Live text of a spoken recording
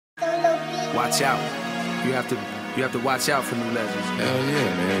watch out. You have to watch out for new legends. Hell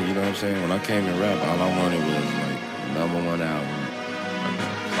yeah, man. You know what I'm saying? When I came in rap, all I wanted was like #1 album,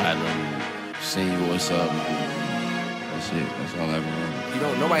 like platinum, single, what's up. That's it. That's all I ever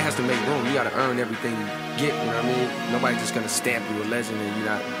wanted. Nobody has to make room. You gotta earn everything you get, you know what I mean? Nobody's just gonna stamp you a legend and you're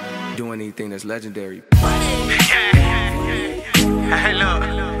not doing anything that's legendary. Hey, look,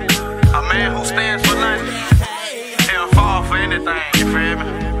 a man who stands for nothing, he'll fall for anything, you feel me?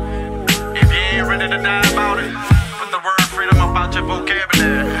 If you ain't ready to die about it, put the word freedom up out your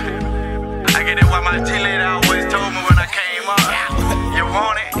vocabulary. I get it what my T-lady always told me when I came up. You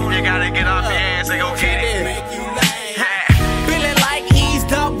want it, you gotta get off your ass and go get it. Feeling like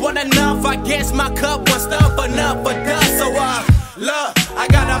eased up, what enough? I guess my cup was stuff enough for dust. So look, I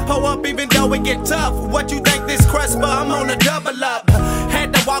gotta pull up even though it get tough. What you think this crust for? I'm on a double up.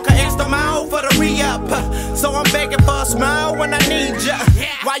 Had to walk an extra mile for the re-up. So I'm begging for a smile when I need ya.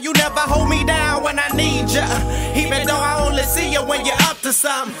 Why you never hold me down when I need ya? Even though I only see you when you're up to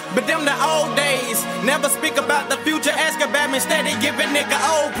something. But them the old days. Never speak about the future, ask about me instead of giving nigga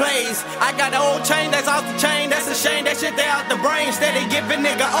old plays. I got an old chain that's off the chain, that's a shame. That shit they out the brain, instead of giving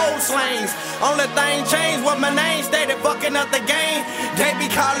nigga old slangs. Only thing changed was my name, steady fucking up the game. They be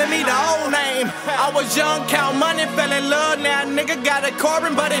calling me the old name. I was young, count money, fell in love. Now nigga got a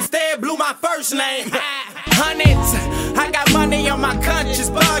Corbin, but instead blew my first name. Hundreds, I got money on my conscience,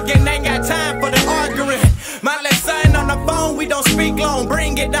 bugging, ain't got time for the arguing. My little son on the phone, we don't speak long,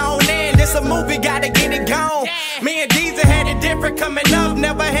 bring it on in. This a movie, gotta get it gone. Me and Deezer had it different coming up,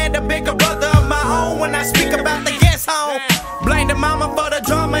 never had a bigger brother of my own. When I speak about the guest home, blame the mama for the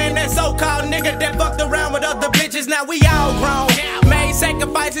drama and that so-called nigga that fucked around with other bitches. Now we all grown, made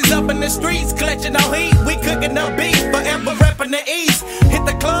sacrifices up in the streets, clutching on heat. We cooking up beef, forever repping the east. Hit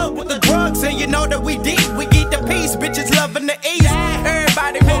the club with the drugs and you know that we deep. We eat the peace, bitches loving the east.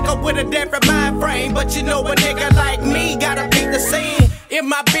 Everybody woke up with a different mind frame, but you know a nigga like me gotta beat the scene. If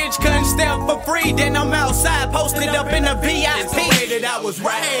my bitch couldn't step for free, then I'm outside posted up in the VIP. It's the way that I was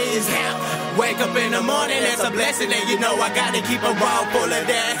raised. Wake up in the morning, that's a blessing, and you know I gotta keep a raw full of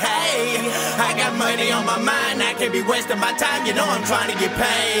that. Hey, I got money on my mind, I can't be wasting my time. You know I'm trying to get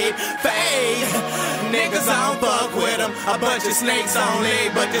paid. Niggas, I don't fuck with them. A bunch of snakes only,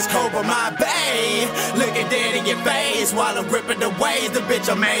 but this cobra my bae. Looking dead in your face while I'm gripping the waves. The bitch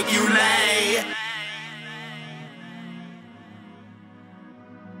will make you lay.